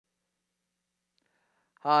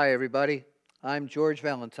Hi, everybody. I'm George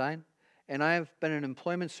Valentine, and I've been an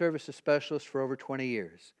employment services specialist for over 20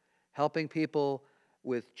 years, helping people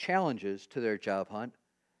with challenges to their job hunt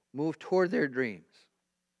move toward their dreams.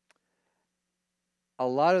 A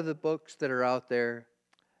lot of the books that are out there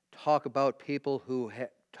talk about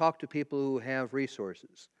talk to people who have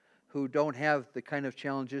resources, who don't have the kind of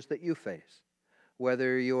challenges that you face,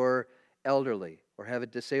 whether you're elderly or have a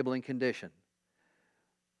disabling condition.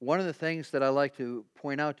 One of the things that I like to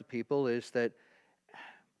point out to people is that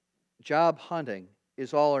job hunting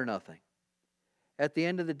is all or nothing. At the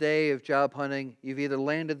end of the day of job hunting, you've either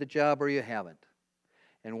landed the job or you haven't.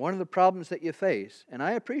 And one of the problems that you face, and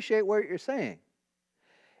I appreciate what you're saying,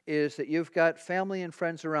 is that you've got family and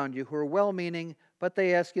friends around you who are well-meaning, but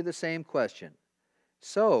they ask you the same question.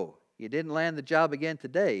 So, you didn't land the job again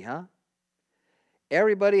today, huh?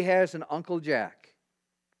 Everybody has an Uncle Jack.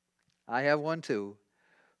 I have one too,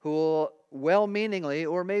 who will well-meaningly,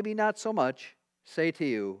 or maybe not so much, say to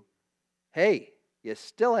you, hey, you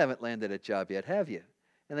still haven't landed a job yet, have you?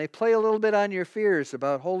 And they play a little bit on your fears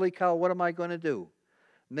about, holy cow, what am I going to do?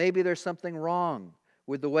 Maybe there's something wrong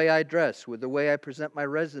with the way I dress, with the way I present my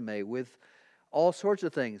resume, with all sorts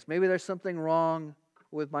of things. Maybe there's something wrong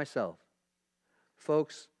with myself.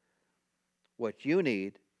 Folks, what you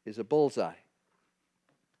need is a bullseye.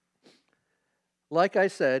 Like I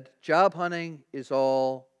said, job hunting is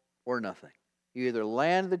all or nothing. You either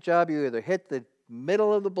land the job, you either hit the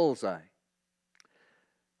middle of the bullseye,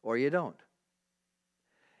 or you don't.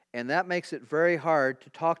 And that makes it very hard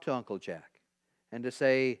to talk to Uncle Jack and to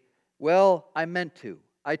say, well, I meant to.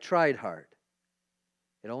 I tried hard.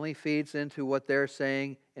 It only feeds into what they're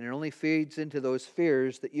saying, and it only feeds into those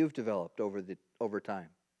fears that you've developed over time.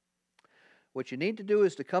 What you need to do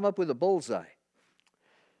is to come up with a bullseye.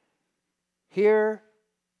 Here,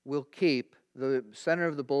 we'll keep the center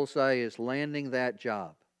of the bullseye is landing that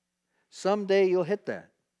job. Someday you'll hit that.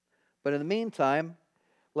 But in the meantime,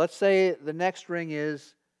 let's say the next ring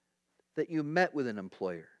is that you met with an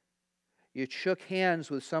employer. You shook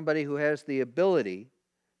hands with somebody who has the ability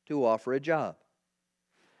to offer a job.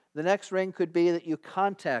 The next ring could be that you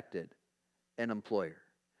contacted an employer.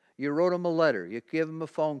 You wrote them a letter. You gave them a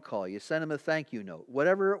phone call. You sent them a thank you note.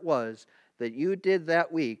 Whatever it was that you did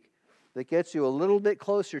that week that gets you a little bit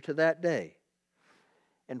closer to that day.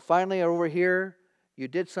 And finally, over here, you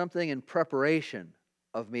did something in preparation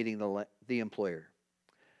of meeting the employer.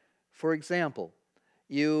 For example,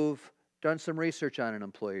 you've done some research on an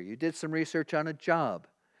employer. You did some research on a job.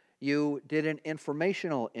 You did an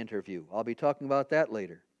informational interview. I'll be talking about that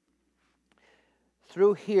later.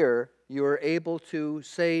 Through here, you are able to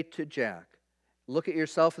say to Jack, look at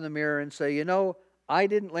yourself in the mirror and say, you know, I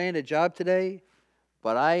didn't land a job today,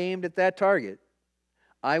 but I aimed at that target.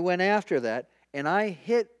 I went after that, and I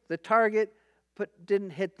hit the target, but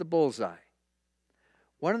didn't hit the bullseye.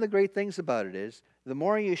 One of the great things about it is, the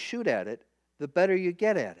more you shoot at it, the better you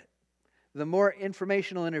get at it. The more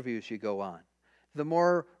informational interviews you go on, the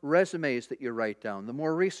more resumes that you write down, the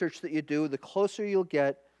more research that you do, the closer you'll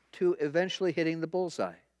get to eventually hitting the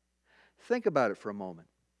bullseye. Think about it for a moment.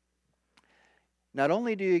 Not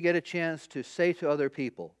only do you get a chance to say to other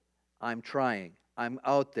people, I'm trying, I'm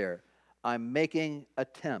out there, I'm making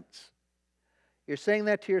attempts. You're saying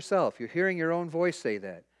that to yourself. You're hearing your own voice say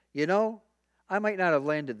that. You know, I might not have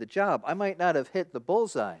landed the job. I might not have hit the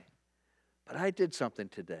bullseye, but I did something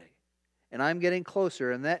today. And I'm getting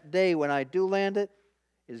closer, and that day when I do land it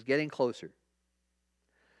is getting closer.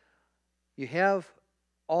 You have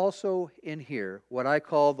also in here what I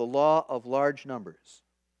call the law of large numbers.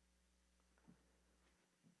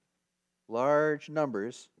 Large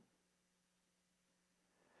numbers.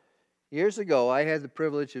 Years ago, I had the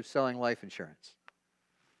privilege of selling life insurance.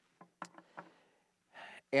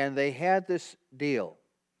 And they had this deal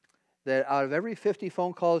that out of every 50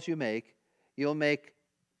 phone calls you make, you'll make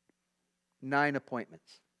 9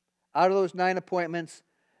 appointments. Out of those 9 appointments,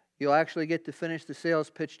 you'll actually get to finish the sales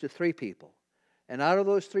pitch to 3 people. And out of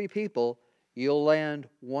those 3 people, you'll land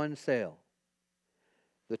 1 sale.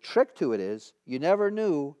 The trick to it is, you never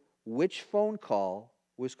knew which phone call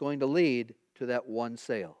was going to lead to that 1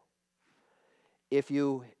 sale.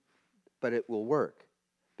 But it will work,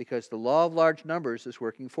 because the law of large numbers is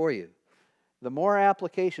working for you. The more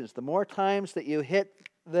applications, the more times that you hit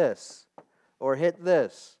this, or hit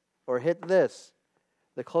this, or hit this,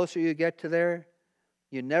 the closer you get to there.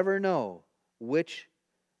 You never know which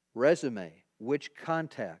resume, which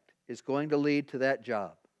contact is going to lead to that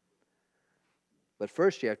job. But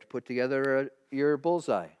first you have to put together your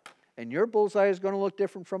bullseye. And your bullseye is going to look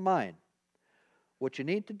different from mine. What you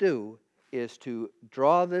need to do is to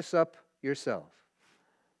draw this up yourself.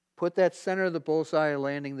 Put that center of the bullseye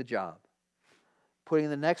landing the job.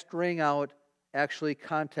 Putting the next ring out, actually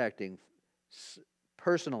contacting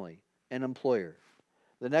personally an employer.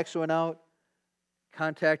 The next one out,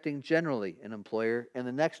 contacting generally an employer. And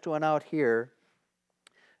the next one out here,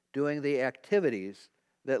 doing the activities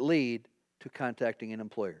that lead to contacting an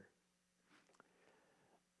employer.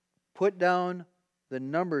 Put down the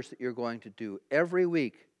numbers that you're going to do every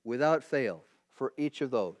week without fail for each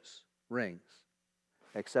of those rings,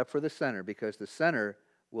 except for the center, because the center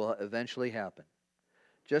will eventually happen.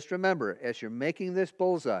 Just remember, as you're making this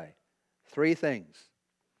bullseye, 3 things.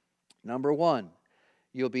 Number 1,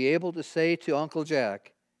 you'll be able to say to Uncle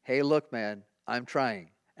Jack, hey, look, man, I'm trying,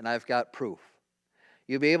 and I've got proof.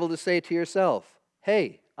 You'll be able to say to yourself,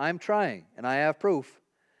 hey, I'm trying, and I have proof.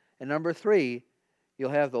 And number 3,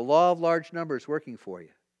 you'll have the law of large numbers working for you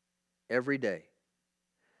every day.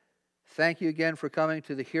 Thank you again for coming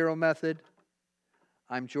to the Hero Method.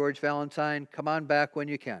 I'm George Valentine. Come on back when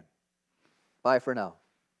you can. Bye for now.